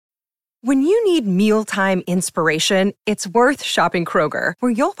When you need mealtime inspiration, it's worth shopping Kroger,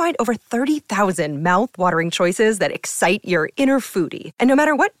 where you'll find over 30,000 mouth-watering choices that excite your inner foodie. And no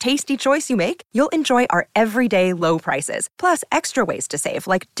matter what tasty choice you make, you'll enjoy our everyday low prices, plus extra ways to save,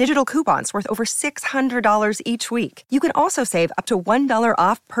 like digital coupons worth over $600 each week. You can also save up to $1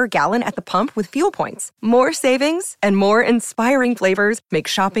 off per gallon at the pump with fuel points. More savings and more inspiring flavors make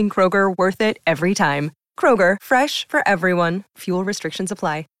shopping Kroger worth it every time. Kroger, fresh for everyone. Fuel restrictions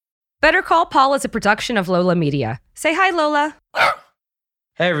apply. Better Call Paul is a production of Lola Media. Say hi, Lola.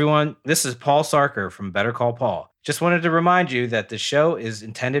 Hey, everyone. This is Paul Sarker from Better Call Paul. Just wanted to remind you that the show is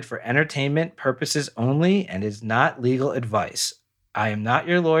intended for entertainment purposes only and is not legal advice. I am not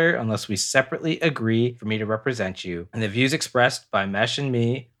your lawyer unless we separately agree for me to represent you, and the views expressed by Mesh and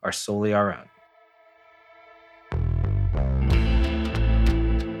me are solely our own.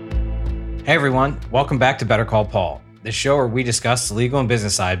 Hey, everyone. Welcome back to Better Call Paul, the show where we discuss the legal and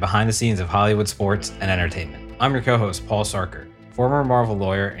business side behind the scenes of Hollywood sports and entertainment. I'm your co-host, Paul Sarker, former Marvel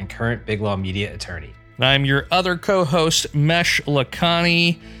lawyer and current Big Law Media attorney. And I'm your other co-host, Mesh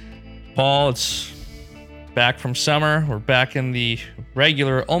Lakhani. Paul, it's back from summer. We're back in the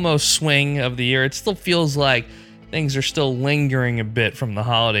regular, almost swing of the year. It still feels like things are still lingering a bit from the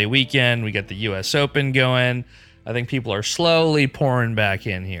holiday weekend. We got the U.S. Open going. I think people are slowly pouring back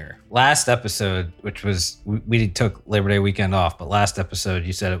in here. Last episode, which was, we took Labor Day weekend off, but last episode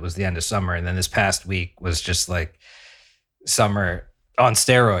you said it was the end of summer, and then this past week was just like summer on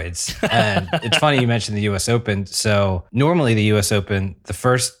steroids. And it's funny you mentioned the U.S. Open. So normally the U.S. Open, the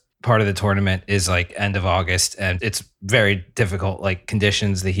first part of the tournament is like end of August, and it's very difficult, like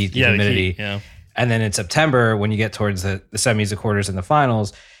conditions, the heat, the humidity. The heat, And then in September, when you get towards the semis, the quarters, and the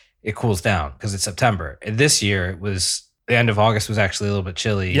finals, it cools down because it's September. And this year, it was the end of August was actually a little bit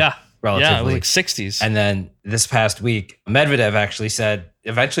chilly. Relatively. Yeah, it was like 60s. And then this past week, Medvedev actually said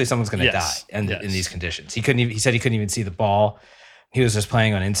eventually someone's going to die in these conditions. He said he couldn't even see the ball. He was just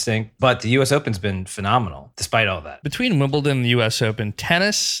playing on instinct. But the U.S. Open's been phenomenal despite all that. Between Wimbledon and the U.S. Open,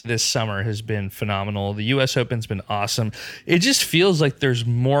 tennis this summer has been phenomenal. The U.S. Open's been awesome. It just feels like there's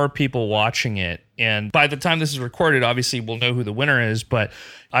more people watching it. And by the time this is recorded, obviously we'll know who the winner is. But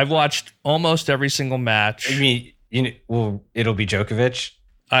I've watched almost every single match. I mean, it'll be Djokovic.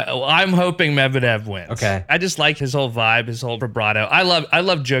 I'm hoping Medvedev wins. Okay. I just like his whole vibe, his whole vibrato. I love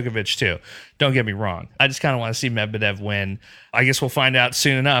Djokovic too. Don't get me wrong. I just kind of want to see Medvedev win. I guess we'll find out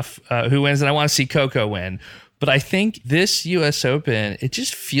soon enough who wins, and I want to see Coco win. But I think this U.S. Open, it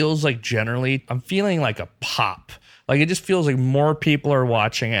just feels like generally I'm feeling like a pop. Like it just feels like more people are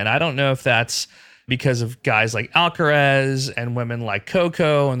watching it. And I don't know if that's because of guys like Alcaraz and women like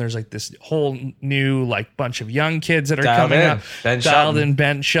Coco, and there's like this whole new like bunch of young kids that are coming up.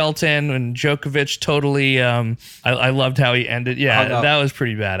 Ben Shelton and Djokovic totally. I loved how he ended. Yeah, that was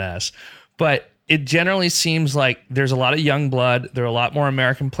pretty badass. But it generally seems like there's a lot of young blood. There are a lot more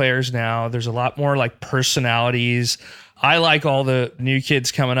American players now. There's a lot more like personalities. I like all the new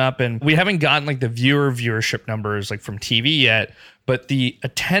kids coming up, and we haven't gotten like the viewership numbers like from TV yet. But the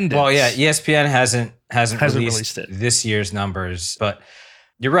attendance. Well, yeah, ESPN hasn't released this year's numbers, but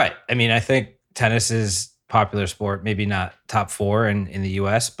you're right. I mean, I think tennis is popular sport, maybe not top 4 in the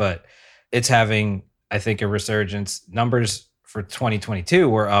US, but it's having, I think, a resurgence. Numbers for 2022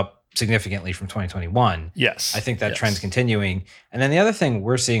 were up significantly from 2021. Yes. I think that trend's continuing. And then the other thing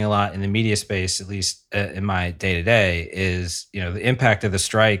we're seeing a lot in the media space, at least in my day-to-day, is, the impact of the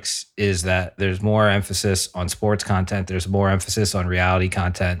strikes is that there's more emphasis on sports content. There's more emphasis on reality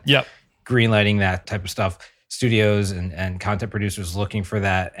content. Yep. Greenlighting that type of stuff. Studios and content producers looking for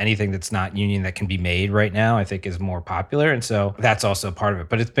that. Anything that's not union that can be made right now, I think is more popular. And so that's also part of it.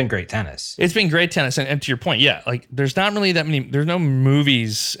 But it's been great tennis. It's been great tennis. And to your point, yeah, like there's not really that many, there's no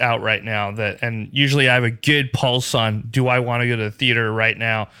movies out right now and usually I have a good pulse on, do I want to go to the theater right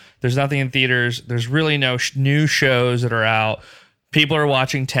now? There's nothing in theaters. There's really no new shows that are out. People are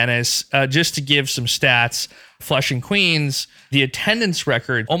watching tennis. Just to give some stats, Flushing, Queens, the attendance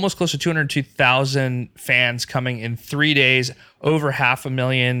record, almost close to 202,000 fans coming in 3 days, over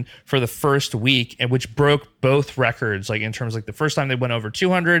 500,000 for the first week, and which broke both records, like in terms of like the first time they went over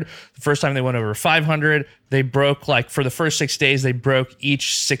 200, the first time they went over 500, they broke like for the first 6 days, they broke each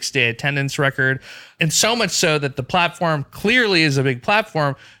 6-day attendance record. And so much so that the platform clearly is a big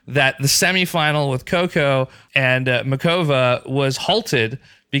platform that the semifinal with Coco and Makova was halted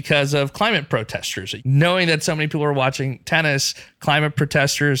because of climate protesters. Knowing that so many people are watching tennis, climate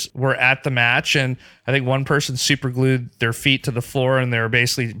protesters were at the match. And I think one person super glued their feet to the floor and they were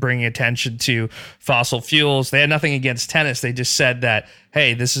basically bringing attention to fossil fuels. They had nothing against tennis. They just said that,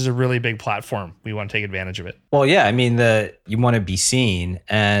 hey, this is a really big platform. We want to take advantage of it. Well, yeah, I mean, you want to be seen,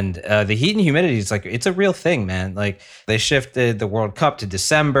 and the heat and humidity is like, it's a real thing, man. Like, they shifted the World Cup to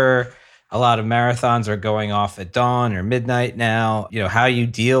December. A lot of marathons are going off at dawn or midnight now. You know, how you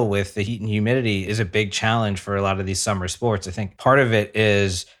deal with the heat and humidity is a big challenge for a lot of these summer sports. I think part of it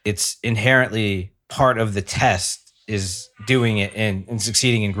is it's inherently part of the test is doing it and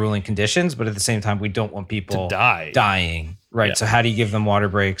succeeding in grueling conditions. But at the same time, we don't want people to dying. Right. Yeah. So how do you give them water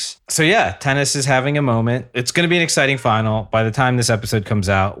breaks? So yeah, tennis is having a moment. It's going to be an exciting final. By the time this episode comes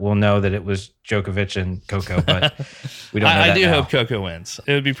out, we'll know that it was Djokovic and Coco, but we don't know I do now. hope Coco wins.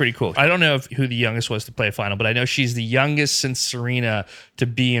 It would be pretty cool. I don't know who the youngest was to play a final, but I know she's the youngest since Serena to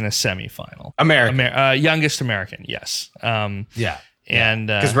be in a semifinal. American. Youngest American, yes. Yeah. And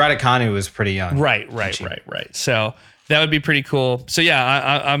because Raducanu was pretty young. Right. So that would be pretty cool. So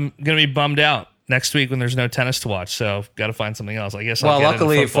yeah, I'm going to be bummed out next week when there's no tennis to watch. So got to find something else. I guess. Well,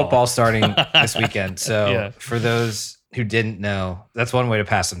 luckily football's starting this weekend. So Yeah. For those who didn't know, that's one way to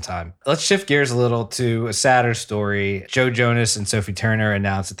pass some time. Let's shift gears a little to a sadder story. Joe Jonas and Sophie Turner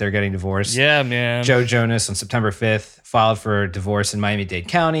announced that they're getting divorced. Yeah, man. Joe Jonas on September 5th filed for divorce in Miami-Dade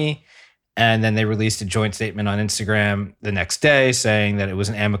County. And then they released a joint statement on Instagram the next day saying that it was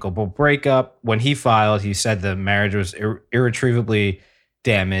an amicable breakup. When he filed, he said the marriage was irretrievably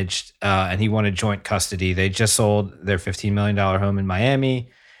damaged and he wanted joint custody. They just sold their $15 million home in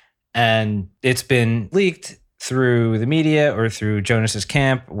Miami. And it's been leaked through the media or through Jonas's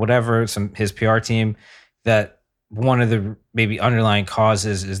camp, whatever, his PR team, that one of the maybe underlying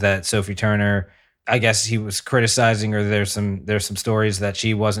causes is that Sophie Turner, I guess he was criticizing, or there's some stories that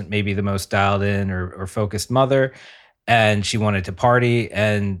she wasn't maybe the most dialed in or focused mother, and she wanted to party.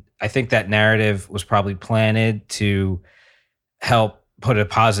 And I think that narrative was probably planted to help put a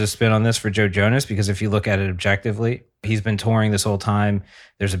positive spin on this for Joe Jonas, because if you look at it objectively, he's been touring this whole time.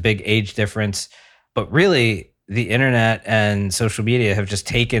 There's a big age difference, but really the internet and social media have just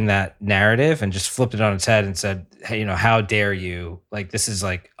taken that narrative and just flipped it on its head and said, hey, you know, how dare you? Like, this is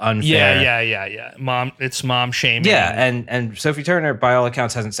like unfair. Yeah. It's mom shaming. Yeah. And Sophie Turner, by all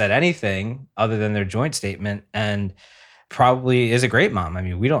accounts, hasn't said anything other than their joint statement, and probably is a great mom. I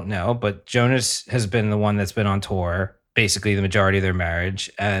mean, we don't know, but Jonas has been the one that's been on tour basically the majority of their marriage.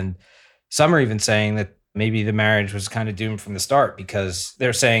 And some are even saying that maybe the marriage was kind of doomed from the start, because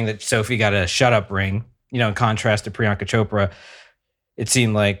they're saying that Sophie got a shut up ring. You know, in contrast to Priyanka Chopra, it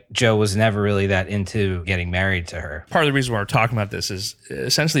seemed like Joe was never really that into getting married to her. Part of the reason why we're talking about this is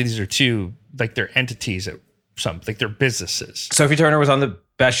essentially these are two, like, they're entities at some, like, they're businesses. Sophie Turner was on the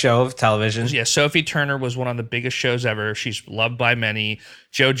best show of television. Yeah, Sophie Turner was one of the biggest shows ever. She's loved by many.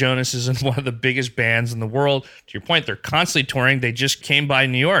 Joe Jonas is in one of the biggest bands in the world. To your point, they're constantly touring. They just came by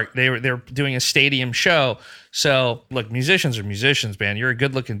New York. They're doing a stadium show. So, look, musicians are musicians, man. You're a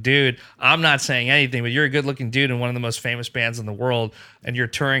good-looking dude. I'm not saying anything, but you're a good-looking dude in one of the most famous bands in the world, and you're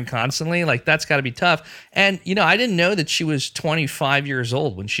touring constantly. Like, that's got to be tough. And, you know, I didn't know that she was 25 years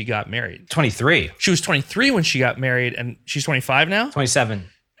old when she got married. 23. She was 23 when she got married, and she's 25 now? 27.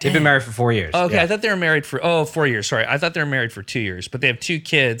 They've been married for 4 years. Okay, yeah. I thought they were married for 4 years. Sorry, I thought they were married for 2 years, but they have 2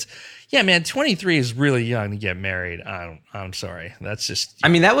 kids. Yeah, man, 23 is really young to get married. I'm sorry. That's just. I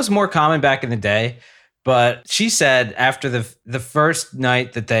mean, that was more common back in the day, but she said after the first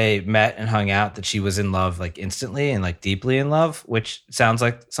night that they met and hung out that she was in love, like, instantly and, like, deeply in love, which sounds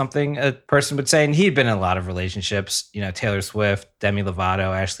like something a person would say. And he'd been in a lot of relationships, you know, Taylor Swift, Demi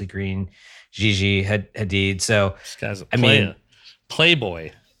Lovato, Ashley Greene, Gigi Hadid. So this guy's a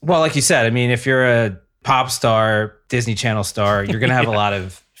playboy. Well, like you said, I mean, if you're a pop star, Disney Channel star, you're going to have a lot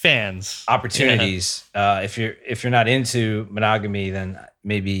of fans, opportunities. Yeah. If you're not into monogamy, then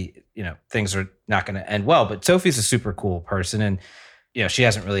maybe, you know, things are not going to end well. But Sophie's a super cool person, and, you know, she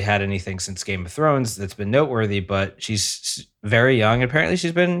hasn't really had anything since Game of Thrones that's been noteworthy, but she's very young. Apparently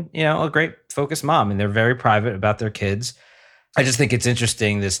she's been, you know, a great focused mom, and they're very private about their kids. I just think it's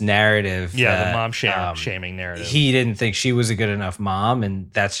interesting, this narrative. Yeah, the mom shaming narrative. He didn't think she was a good enough mom,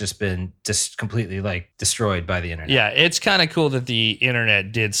 and that's just been just completely, like, destroyed by the internet. Yeah, it's kind of cool that the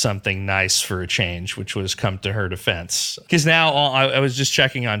internet did something nice for a change, which was come to her defense. Because now I was just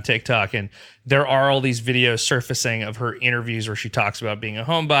checking on TikTok, and there are all these videos surfacing of her interviews where she talks about being a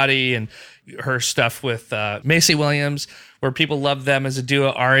homebody and her stuff with Maisie Williams, where people love them as a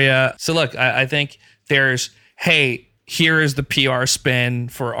duo, Aria. So look, I think there's, hey, here is the PR spin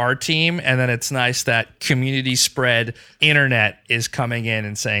for our team. And then it's nice that community spread internet is coming in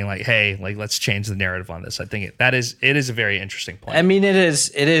and saying like, hey, like, let's change the narrative on this. I think it is a very interesting point. I mean, it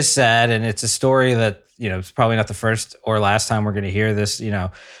is sad. And it's a story that, it's probably not the first or last time we're going to hear this.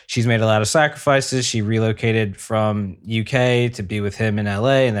 She's made a lot of sacrifices. She relocated from UK to be with him in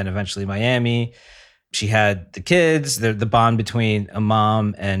LA and then eventually Miami. She had the kids. The bond between a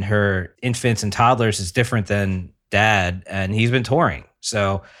mom and her infants and toddlers is different than dad, and he's been touring.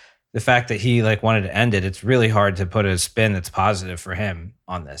 So the fact that he wanted to end it, it's really hard to put a spin that's positive for him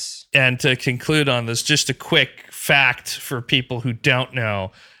on this. And to conclude on this, just a quick fact for people who don't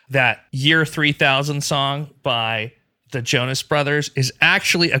know, that Year 3000 song by the Jonas Brothers is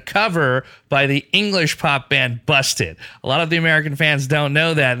actually a cover by the English pop band Busted. A lot of the American fans don't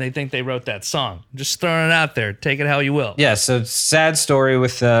know that, and they think they wrote that song. I'm just throwing it out there. Take it how you will. Yeah, so sad story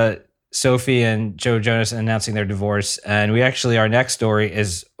with Sophie and Joe Jonas announcing their divorce. And our next story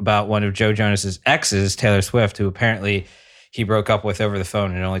is about one of Joe Jonas's exes, Taylor Swift, who apparently he broke up with over the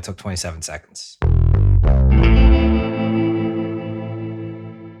phone, and it only took 27 seconds.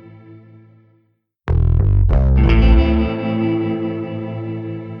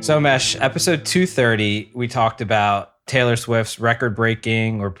 So, Mesh, episode 230, we talked about Taylor Swift's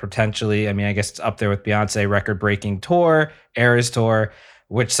record-breaking, or potentially, I guess it's up there with Beyonce, record-breaking tour, Eras Tour,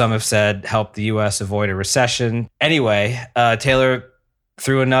 which some have said helped the U.S. avoid a recession. Anyway, Taylor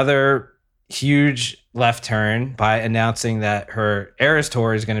threw another huge left turn by announcing that her Eras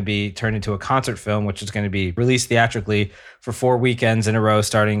Tour is going to be turned into a concert film, which is going to be released theatrically for 4 weekends in a row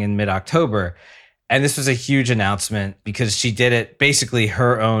starting in mid-October. And this was a huge announcement because she did it basically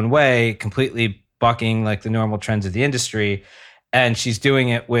her own way, completely bucking the normal trends of the industry. And she's doing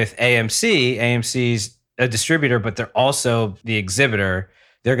it with AMC. AMC's a distributor, but they're also the exhibitor.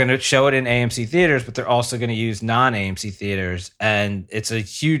 They're going to show it in AMC theaters, but they're also going to use non-AMC theaters. And it's a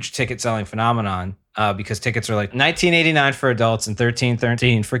huge ticket selling phenomenon because tickets are $19.89 for adults and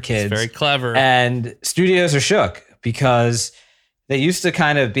 $13.13 for kids. It's very clever. And studios are shook because they used to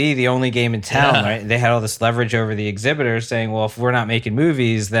kind of be the only game in town, right? They had all this leverage over the exhibitors saying, well, if we're not making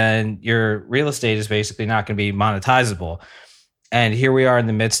movies, then your real estate is basically not going to be monetizable. And here we are in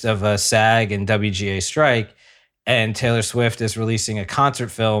the midst of a SAG and WGA strike, and Taylor Swift is releasing a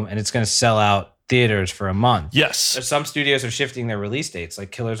concert film, and it's going to sell out theaters for a month. Yes. So some studios are shifting their release dates,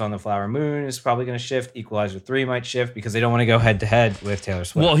 like Killers on the Flower Moon is probably going to shift. Equalizer 3 might shift because they don't want to go head-to-head with Taylor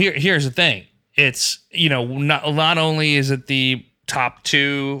Swift. Well, here's the thing. It's, not only is it the top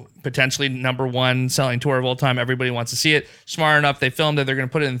 2, potentially number 1 selling tour of all time. Everybody wants to see it. Smart enough, they filmed it. They're going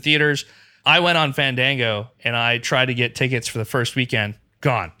to put it in theaters. I went on Fandango and I tried to get tickets for the first weekend.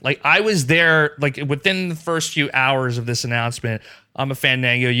 Gone. I was there within the first few hours of this announcement. I'm a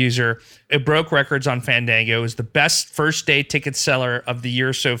Fandango user. It broke records on Fandango. It was the best first day ticket seller of the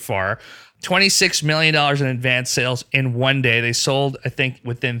year so far. $26 million in advance sales in one day. They sold, I think,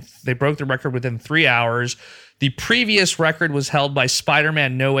 they broke the record within 3 hours. The previous record was held by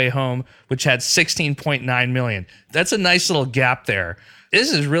Spider-Man No Way Home, which had 16.9 million. That's a nice little gap there.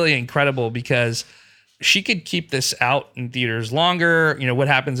 This is really incredible because she could keep this out in theaters longer. What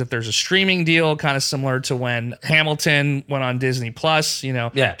happens if there's a streaming deal, kind of similar to when Hamilton went on Disney Plus, during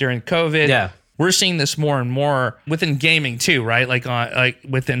COVID. Yeah. We're seeing this more and more within gaming too, right?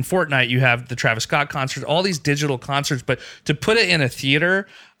 Within Fortnite, you have the Travis Scott concert, all these digital concerts, but to put it in a theater,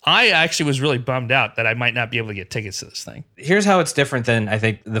 I actually was really bummed out that I might not be able to get tickets to this thing. Here's how it's different than, I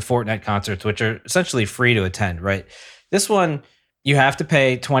think, the Fortnite concerts, which are essentially free to attend, right? This one, you have to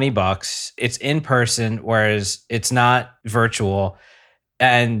pay $20. It's in person, whereas it's not virtual.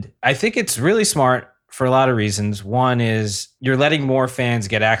 And I think it's really smart for a lot of reasons. One is you're letting more fans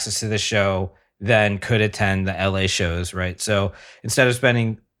get access to the show than could attend the LA shows, right? So instead of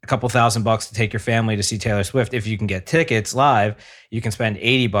spending a couple $1,000 to take your family to see Taylor Swift, if you can get tickets live, you can spend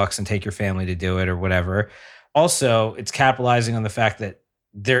 $80 and take your family to do it or whatever. Also, it's capitalizing on the fact that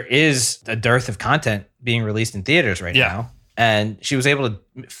there is a dearth of content being released in theaters right now. And she was able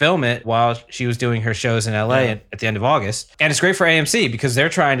to film it while she was doing her shows in LA at the end of August. And it's great for AMC because they're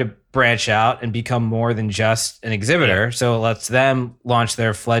trying to branch out and become more than just an exhibitor. Yeah. So it lets them launch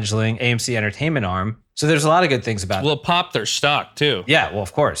their fledgling AMC entertainment arm. So there's a lot of good things about it. Will pop their stock too. Yeah, well,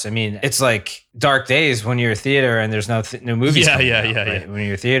 of course. It's like dark days when you're a theater and there's no movies coming out. Right? When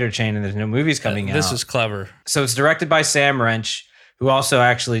you're a theater chain and there's no movies coming out. This is clever. So it's directed by Sam Wrench, who also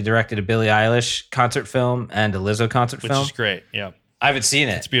actually directed a Billie Eilish concert film and a Lizzo concert film. Which is great, yeah. I haven't seen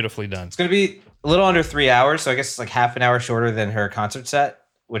it. It's beautifully done. It's going to be a little under 3 hours, so I guess it's like half an hour shorter than her concert set,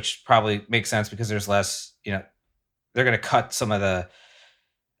 which probably makes sense because there's less, they're going to cut some of the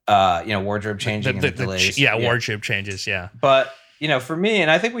Wardrobe changing and the delays. Wardrobe changes. Yeah. But, for me,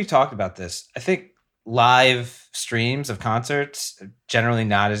 and I think we've talked about this, I think live streams of concerts are generally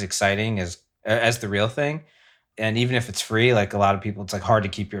not as exciting as the real thing. And even if it's free, like a lot of people, it's like hard to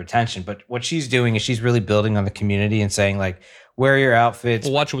keep your attention. But what she's doing is she's really building on the community and saying like, wear your outfits.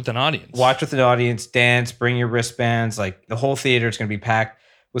 Well, watch it with an audience. Watch with an audience, dance, bring your wristbands. Like the whole theater is going to be packed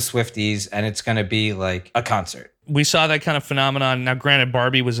with Swifties and it's going to be like a concert. We saw that kind of phenomenon. Now, granted,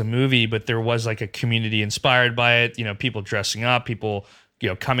 Barbie was a movie, but there was like a community inspired by it. People dressing up, people,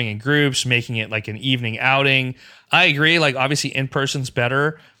 coming in groups, making it like an evening outing. I agree. Like obviously in person's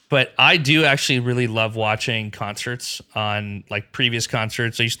better. But I do actually really love watching concerts on like previous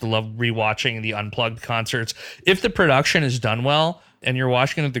concerts. I used to love rewatching the unplugged concerts. If the production is done well and you're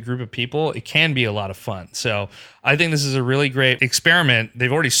watching it with a group of people, it can be a lot of fun. So I think this is a really great experiment.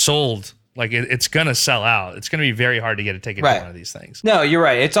 They've already sold, like it's going to sell out. It's going to be very hard to get a ticket to one of these things. No, you're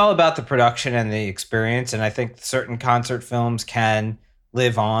right. It's all about the production and the experience. And I think certain concert films can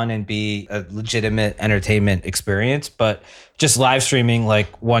live on and be a legitimate entertainment experience, but just live streaming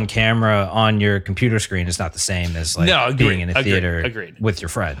like one camera on your computer screen is not the same as like being in a theater with your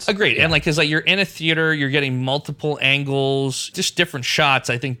friends. Agreed. Yeah. And like, cause like you're in a theater, you're getting multiple angles, just different shots.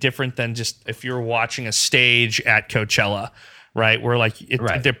 I think different than just if you're watching a stage at Coachella, right? Where like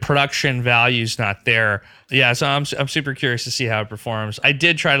the production value's not there. Yeah. So I'm super curious to see how it performs. I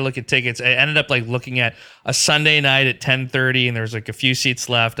did try to look at tickets. I ended up like looking at a Sunday night at 10:30 and there's like a few seats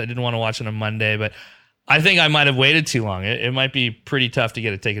left. I didn't want to watch it on a Monday, but I think I might have waited too long. It might be pretty tough to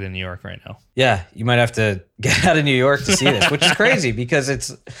get a ticket in New York right now. Yeah. You might have to get out of New York to see this, which is crazy because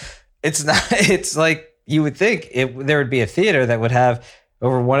it's like you would think there would be a theater that would have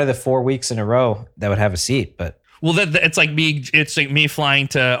over one of the 4 weeks in a row that would have a seat, but well, it's like me flying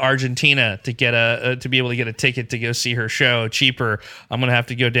to Argentina to get to be able to get a ticket to go see her show cheaper. I'm gonna have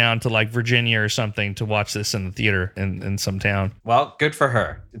to go down to like Virginia or something to watch this in the theater in some town. Well, good for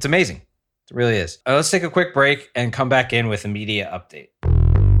her. It's amazing. It really is. Let's take a quick break and come back in with a media update.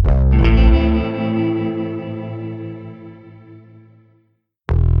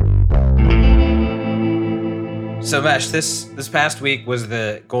 So Mesh, this past week was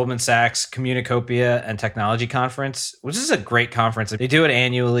the Goldman Sachs Communicopia and Technology Conference, which is a great conference. They do it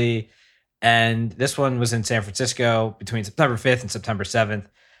annually, and this one was in San Francisco between September 5th and September 7th.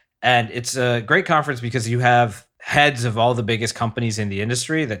 And it's a great conference because you have heads of all the biggest companies in the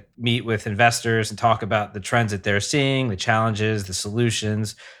industry that meet with investors and talk about the trends that they're seeing, the challenges, the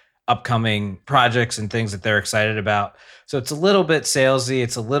solutions, upcoming projects and things that they're excited about. So it's a little bit salesy,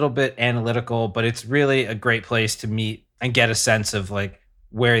 it's a little bit analytical, but it's really a great place to meet and get a sense of like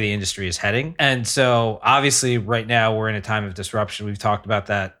where the industry is heading. And so obviously right now we're in a time of disruption. We've talked about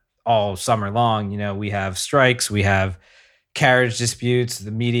that all summer long. We have strikes, we have carriage disputes,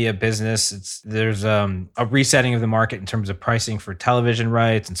 the media business. There's a resetting of the market in terms of pricing for television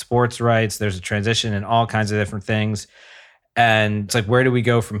rights and sports rights. There's a transition in all kinds of different things. And it's like, where do we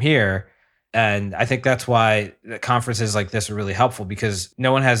go from here? And I think that's why conferences like this are really helpful because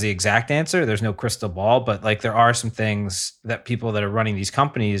no one has the exact answer. There's no crystal ball, but like there are some things that people that are running these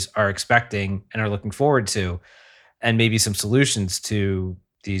companies are expecting and are looking forward to, and maybe some solutions to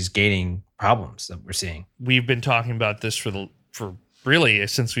these gating problems that we're seeing. We've been talking about this for really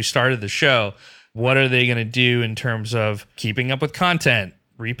since we started the show. What are they going to do in terms of keeping up with content,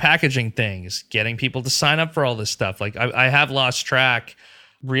 repackaging things, getting people to sign up for all this stuff? Like I have lost track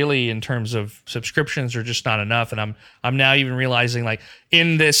really in terms of subscriptions are just not enough. And I'm now even realizing like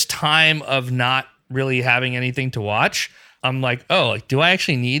in this time of not really having anything to watch, I'm like, oh, like, do I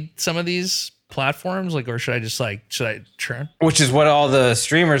actually need some of these platforms? Like, or should I churn? Which is what all the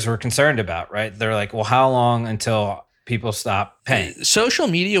streamers were concerned about, right? They're like, well, how long until people stop paying? Social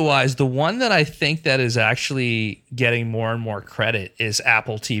media wise, the one that I think that is actually getting more and more credit is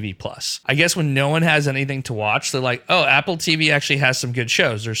Apple TV Plus. I guess when no one has anything to watch, they're like, oh, Apple TV actually has some good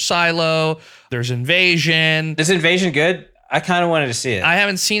shows. There's Silo, there's Invasion. Is Invasion good? I kind of wanted to see it. I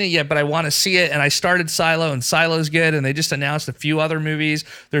haven't seen it yet, but I want to see it. And I started Silo, and Silo's good. And they just announced a few other movies.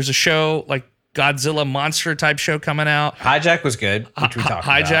 There's a show like Godzilla monster type show coming out. Hijack was good, which we talked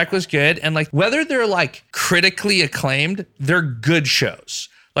about. Hijack was good. And like whether they're like critically acclaimed, they're good shows.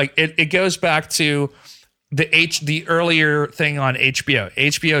 Like it goes back to the earlier thing on HBO.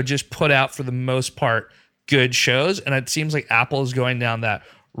 HBO just put out for the most part good shows. And it seems like Apple is going down that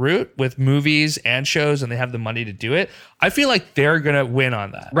route with movies and shows, and they have the money to do it. I feel like they're going to win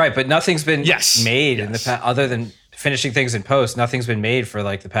on that. Right. But nothing's been made in the past other than finishing things in post. Nothing's been made for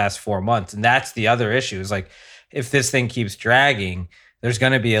like the past 4 months. And that's the other issue is like, if this thing keeps dragging, there's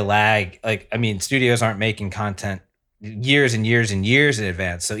going to be a lag. Like, I mean, studios aren't making content years and years and years in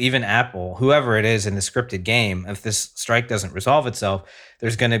advance. So even Apple, whoever it is in the scripted game, if this strike doesn't resolve itself,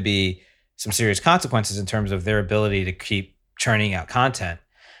 there's going to be some serious consequences in terms of their ability to keep churning out content.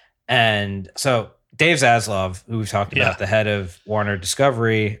 And so Dave Zaslav, who we've talked about, the head of Warner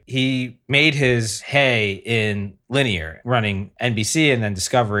Discovery, he made his hay in linear, running NBC and then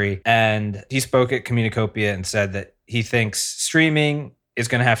Discovery. And he spoke at Communicopia and said that he thinks streaming is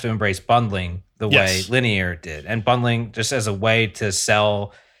going to have to embrace bundling the way linear did. And bundling, just as a way to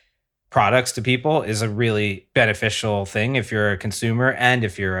sell products to people, is a really beneficial thing if you're a consumer and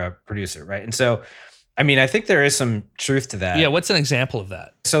if you're a producer, right? And so, I mean, I think there is some truth to that. Yeah, what's an example of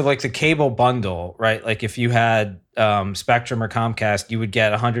that? So like the cable bundle, right? Like if you had Spectrum or Comcast, you would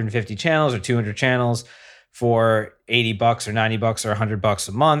get 150 channels or 200 channels for $80 or $90 or $100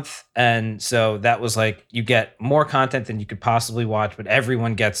 a month. And so that was like, you get more content than you could possibly watch, but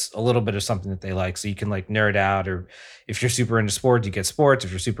everyone gets a little bit of something that they like. So you can like nerd out, or if you're super into sports, you get sports.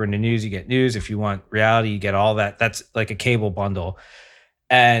 If you're super into news, you get news. If you want reality, you get all that. That's like a cable bundle.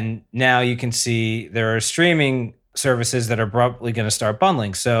 And now you can see there are streaming services that are probably going to start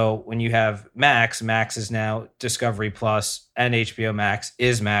bundling. So when you have Max is now Discovery Plus, and HBO Max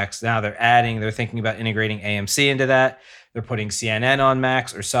is Max. Now they're thinking about integrating AMC into that. They're putting CNN on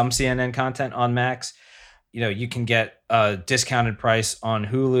Max, or some CNN content on Max. You know, you can get a discounted price on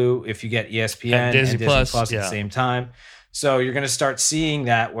Hulu if you get ESPN and Disney Plus at the same time. So you're going to start seeing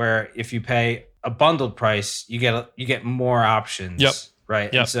that, where if you pay a bundled price, you get more options. Yep.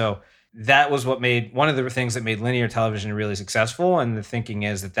 Right. Yep. And so that was one of the things that made linear television really successful. And the thinking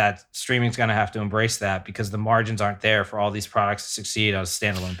is that streaming's going to have to embrace that, because the margins aren't there for all these products to succeed on a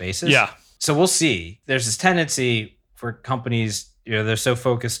standalone basis. Yeah. So we'll see. There's this tendency for companies, you know, they're so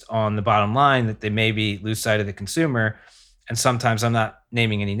focused on the bottom line that they maybe lose sight of the consumer. And sometimes, I'm not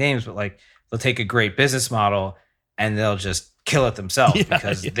naming any names, but like they'll take a great business model and they'll just kill it themselves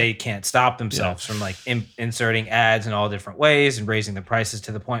because they can't stop themselves from like inserting ads in all different ways and raising the prices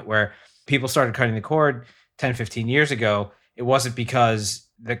to the point where people started cutting the cord 10, 15 years ago. It wasn't because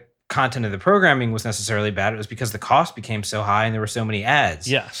the content of the programming was necessarily bad. It was because the cost became so high and there were so many ads.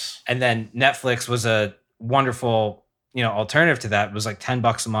 Yes. And then Netflix was a wonderful, you know, alternative to that. It was like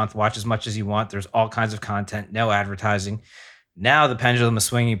 $10 a month, watch as much as you want. There's all kinds of content, no advertising. Now the pendulum is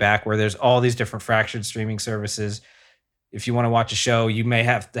swinging back, where there's all these different fractured streaming services. If you want to watch a show, you may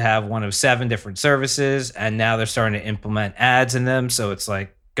have to have one of 7 different services, and now they're starting to implement ads in them. So it's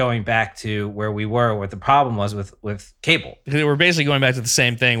like going back to where we were, what the problem was with cable. We're basically going back to the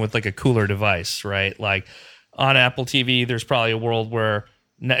same thing with like a cooler device, right? Like on Apple TV, there's probably a world where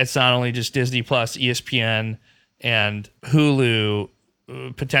it's not only just Disney Plus, ESPN, and Hulu.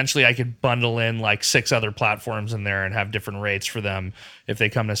 Potentially I could bundle in like 6 other platforms in there and have different rates for them if they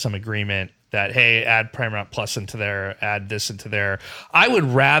come to some agreement that, hey, add Paramount Plus into there, add this into there. I would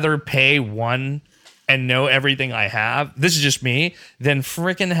rather pay one and know everything I have, this is just me, than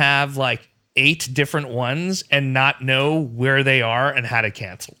freaking have like 8 different ones and not know where they are and how to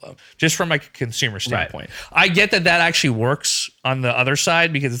cancel them, just from like a consumer standpoint. Right. I get that actually works on the other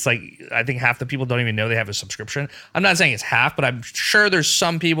side, because it's like, I think half the people don't even know they have a subscription. I'm not saying it's half, but I'm sure there's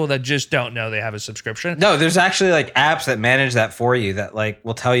some people that just don't know they have a subscription. No, there's actually like apps that manage that for you, that like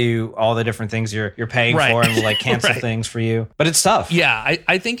will tell you all the different things you're paying for, and will like cancel things for you. But it's tough. Yeah,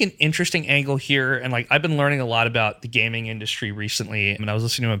 I think an interesting angle here, and like I've been learning a lot about the gaming industry recently. I mean, I was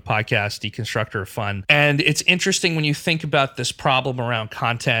listening to a podcast, Deconstructor of Fun, and it's interesting when you think about this problem around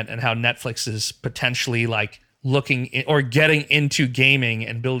content and how Netflix is potentially like looking or getting into gaming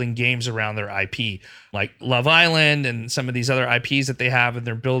and building games around their IP, like Love Island and some of these other IPs that they have, and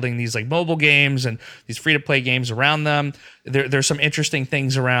they're building these like mobile games and these free-to-play games around them. There's some interesting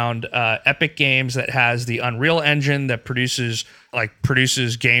things around Epic Games that has the Unreal Engine that produces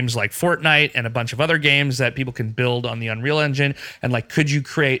games like Fortnite and a bunch of other games that people can build on the Unreal Engine. And like, could you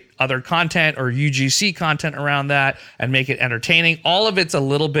create other content or UGC content around that and make it entertaining? All of it's a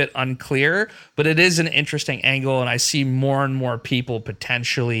little bit unclear, but it is an interesting angle. And I see more and more people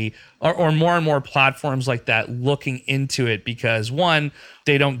potentially, or more and more platforms like that looking into it, because one,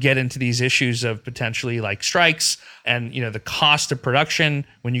 they don't get into these issues of potentially like strikes and, you know, the cost of production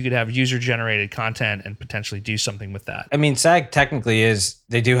when you could have user generated content and potentially do something with that. I mean, SAG technically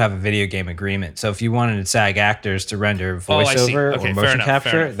they do have a video game agreement. So if you wanted SAG actors to render voiceover or motion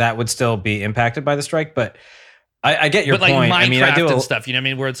capture, that would still be impacted by the strike. But I get your point. Minecraft, I mean, I do and stuff, you know what I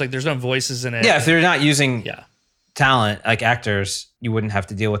mean? Where it's like, there's no voices in it. Yeah. If they're not using talent like actors, you wouldn't have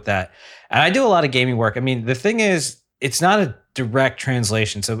to deal with that. And I do a lot of gaming work. I mean, the thing is, it's not a direct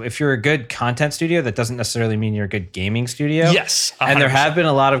translation. So if you're a good content studio, that doesn't necessarily mean you're a good gaming studio. Yes. 100%. And there have been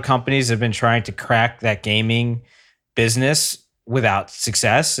a lot of companies that have been trying to crack that gaming business without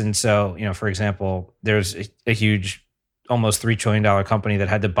success. And so, for example, there's a huge, almost $3 trillion company that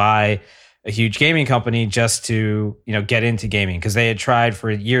had to buy a huge gaming company just to, get into gaming, because they had tried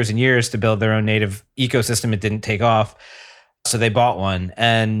for years and years to build their own native ecosystem. It didn't take off. So they bought one.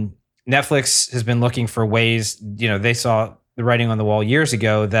 And Netflix has been looking for ways, they saw the writing on the wall years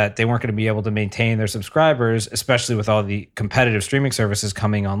ago that they weren't going to be able to maintain their subscribers, especially with all the competitive streaming services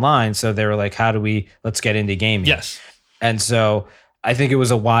coming online. So they were like, let's get into gaming. Yes. And so I think it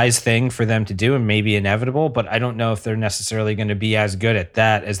was a wise thing for them to do and maybe inevitable, but I don't know if they're necessarily going to be as good at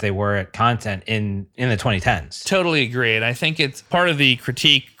that as they were at content in the 2010s. Totally agree. And I think it's part of the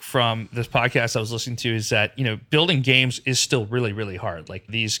critique from this podcast I was listening to is that, building games is still really, really hard. Like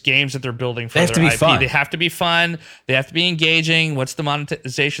these games that they're building for their IP, they have to be fun. They have to be engaging. What's the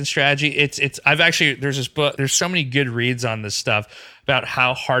monetization strategy? There's this book, there's so many good reads on this stuff about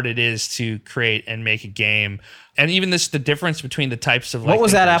how hard it is to create and make a game. And even the difference between the types of what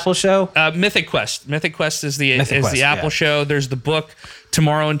was that Apple show? Mythic Quest. Mythic Quest is the Apple show. There's the book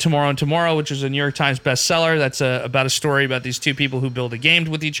Tomorrow and Tomorrow and Tomorrow, which is a New York Times bestseller. That's about a story about these two people who build a game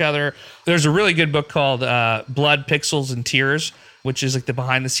with each other. There's a really good book called Blood, Pixels, and Tears, which is like the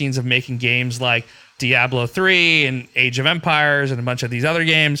behind the scenes of making games like Diablo 3 and Age of Empires and a bunch of these other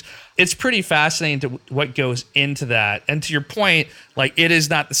games. It's pretty fascinating to what goes into that. And to your point, like it is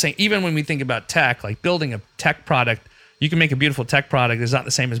not the same. Even when we think about tech, like building a tech product, you can make a beautiful tech product. It's not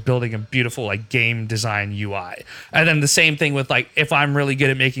the same as building a beautiful like game design UI. And then the same thing with like, if I'm really good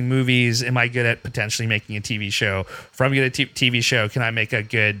at making movies, am I good at potentially making a TV show? If I'm good at TV show, can I make a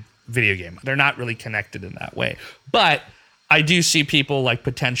good video game? They're not really connected in that way. But I do see people like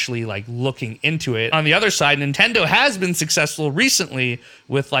potentially like looking into it. On the other side, Nintendo has been successful recently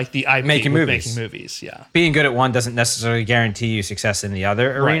with like the IP making movies. Yeah. Being good at one doesn't necessarily guarantee you success in the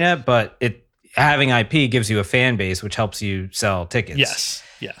other arena, but having IP gives you a fan base, which helps you sell tickets.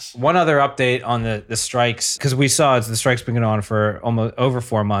 Yes. One other update on the strikes, because we saw the strike's been going on for almost over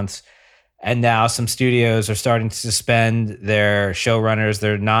 4 months. And now some studios are starting to suspend their showrunners,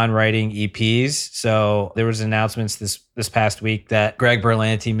 their non-writing EPs. So there was announcements this past week that Greg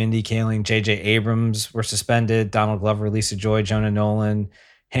Berlanti, Mindy Kaling, J.J. Abrams were suspended, Donald Glover, Lisa Joy, Jonah Nolan,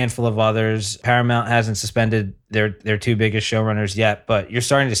 handful of others. Paramount hasn't suspended their two biggest showrunners yet, but you're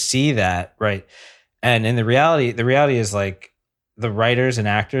starting to see that, right? And in the reality is like the writers and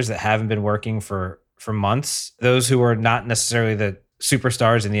actors that haven't been working for months, those who are not necessarily the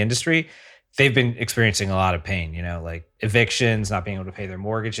superstars in the industry, they've been experiencing a lot of pain, like evictions, not being able to pay their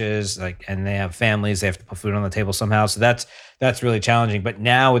mortgages, and they have families, they have to put food on the table somehow. So that's really challenging. But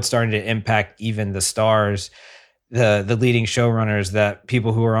now it's starting to impact even the stars, the leading showrunners, that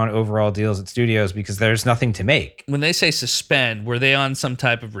people who are on overall deals at studios, because there's nothing to make. When they say suspend, were they on some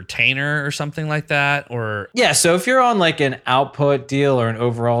type of retainer or something like that? Or yeah, so if you're on like an output deal or an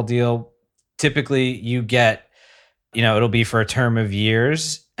overall deal, typically you get, it'll be for a term of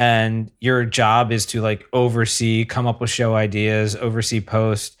years. And your job is to like oversee, come up with show ideas, oversee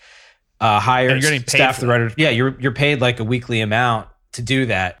post, hire staff, the writers. Yeah, you're paid like a weekly amount to do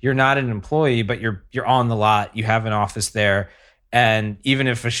that. You're not an employee, but you're on the lot. You have an office there. And even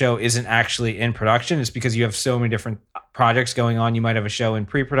if a show isn't actually in production, it's because you have so many different projects going on. You might have a show in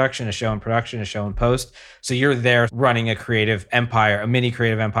pre-production, a show in production, a show in post. So you're there running a creative empire, a mini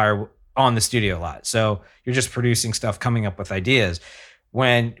creative empire on the studio lot. So you're just producing stuff, coming up with ideas.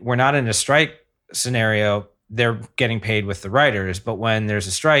 When we're not in a strike scenario, they're getting paid with the writers. But when there's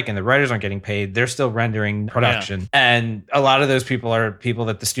a strike and the writers aren't getting paid, they're still rendering production. Yeah. And a lot of those people are people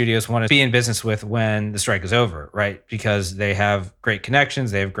that the studios want to be in business with when the strike is over, right? Because they have great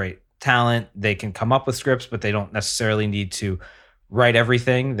connections, they have great talent, they can come up with scripts, but they don't necessarily need to write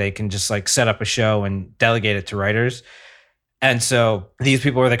everything. They can just like set up a show and delegate it to writers. And so these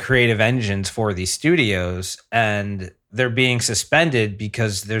people are the creative engines for these studios, and they're being suspended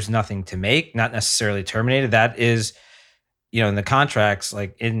because there's nothing to make, not necessarily terminated. That is, in the contracts,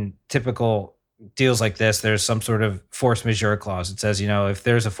 like in typical deals like this, there's some sort of force majeure clause. It says, if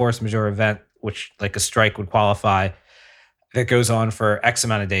there's a force majeure event, which like a strike would qualify, that goes on for X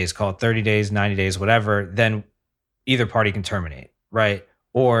amount of days, call it 30 days, 90 days, whatever, then either party can terminate, right?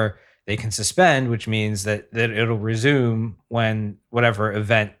 Or they can suspend, which means that it'll resume when whatever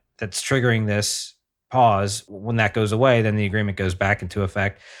event that's triggering this pause, when that goes away, then the agreement goes back into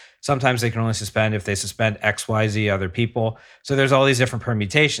effect. Sometimes they can only suspend if they suspend XYZ other people. So there's all these different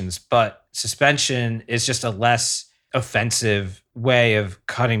permutations, but suspension is just a less offensive way of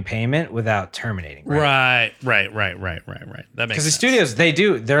cutting payment without terminating. Right. That makes sense. Because the studios,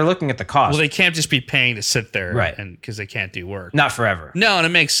 they're looking at the cost. Well, they can't just be paying to sit there, right? And because they can't do work. Not forever. No, and it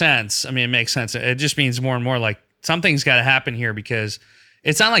makes sense. I mean, it makes sense. It just means more and more like something's got to happen here because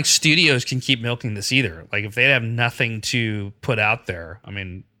it's not like studios can keep milking this either. Like if they have nothing to put out there, I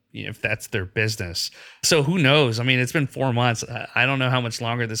mean, if that's their business. So who knows? I mean, it's been 4 months. I don't know how much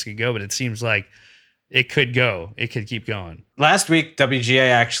longer this could go, but it seems like it could go. It could keep going. Last week,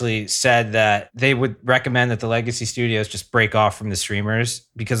 WGA actually said that they would recommend that the legacy studios just break off from the streamers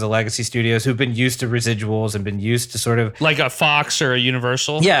because the legacy studios who've been used to residuals and been used to sort of like a Fox or a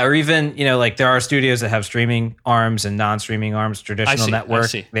Universal. Yeah, or even, like there are studios that have streaming arms and non-streaming arms, traditional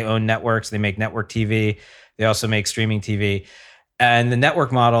network. They own networks. They make network TV. They also make streaming TV. And the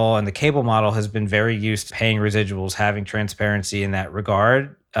network model and the cable model has been very used to paying residuals, having transparency in that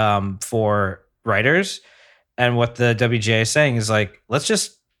regard for writers. And what the WGA is saying is like, let's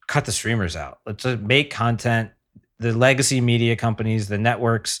just cut the streamers out. Let's just make content. The legacy media companies, the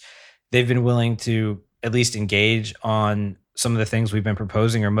networks, they've been willing to at least engage on some of the things we've been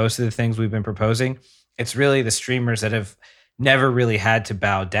proposing or most of the things we've been proposing. It's really the streamers that have never really had to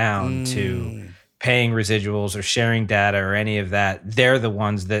bow down to paying residuals or sharing data or any of that. They're the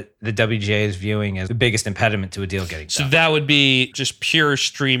ones that the WGA is viewing as the biggest impediment to a deal getting done. So that would be just pure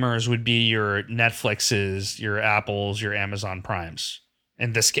streamers would be your Netflixes, your Apples, your Amazon Primes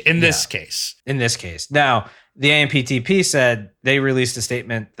in this case. In this case. Now, the AMPTP said they released a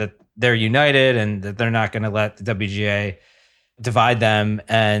statement that they're united and that they're not going to let the WGA divide them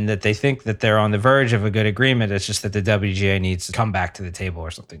and that they think that they're on the verge of a good agreement. It's just that the WGA needs to come back to the table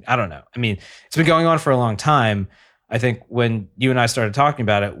or something. I don't know. I mean, it's been going on for a long time. I think when you and I started talking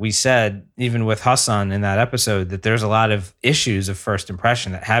about it, we said, even with Hassan in that episode, that there's a lot of issues of first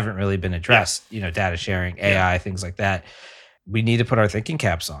impression that haven't really been addressed, data sharing, AI, things like that. We need to put our thinking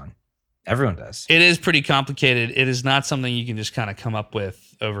caps on. Everyone does. It is pretty complicated. It is not something you can just kind of come up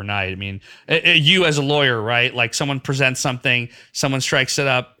with overnight. I mean, you as a lawyer, right? Like someone presents something, someone strikes it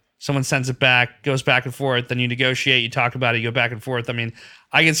up, someone sends it back, goes back and forth, then you negotiate, you talk about it, you go back and forth. I mean,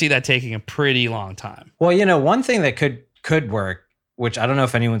 I can see that taking a pretty long time. Well, one thing that could work, which I don't know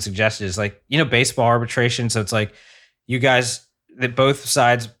if anyone suggested, is like, baseball arbitration. So it's like you guys, that both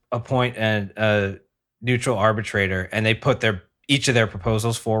sides appoint a neutral arbitrator and they put each of their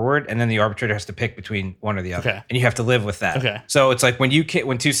proposals forward, and then the arbitrator has to pick between one or the other. Okay. And you have to live with that. Okay. So it's like when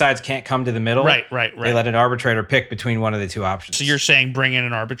two sides can't come to the middle, right. They let an arbitrator pick between one of the two options. So you're saying bring in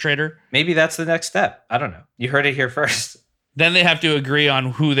an arbitrator? Maybe that's the next step. I don't know. You heard it here first. Then they have to agree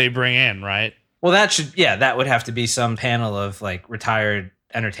on who they bring in, right? Well, that would have to be some panel of like retired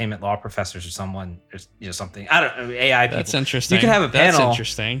entertainment law professors or someone, or something. I don't know, AI people. That's interesting. You can have a panel. That's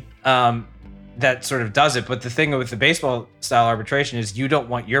interesting. That sort of does it. But the thing with the baseball style arbitration is you don't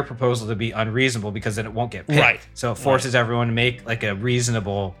want your proposal to be unreasonable because then it won't get picked. Right. So it forces everyone to make like a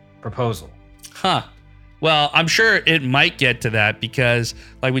reasonable proposal. Huh. Well, I'm sure it might get to that because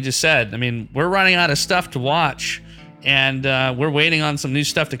like we just said, I mean, we're running out of stuff to watch and we're waiting on some new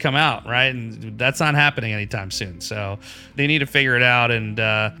stuff to come out, right? And that's not happening anytime soon. So they need to figure it out and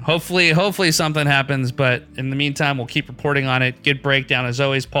hopefully something happens. But in the meantime, we'll keep reporting on it. Good breakdown as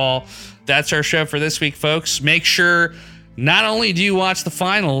always, Paul. That's our show for this week, folks. Make sure not only do you watch the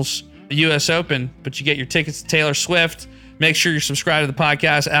finals, the U.S. Open, but you get your tickets to Taylor Swift. Make sure you're subscribed to the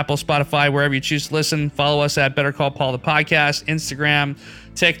podcast, Apple, Spotify, wherever you choose to listen. Follow us at Better Call Paul the Podcast, Instagram,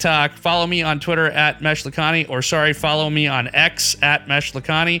 TikTok. Follow me on Twitter at Meshlakani, follow me on X at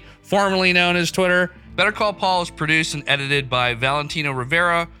Meshlakani, formerly known as Twitter. Better Call Paul is produced and edited by Valentino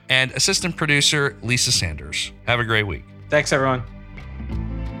Rivera and assistant producer Lisa Sanders. Have a great week. Thanks, everyone.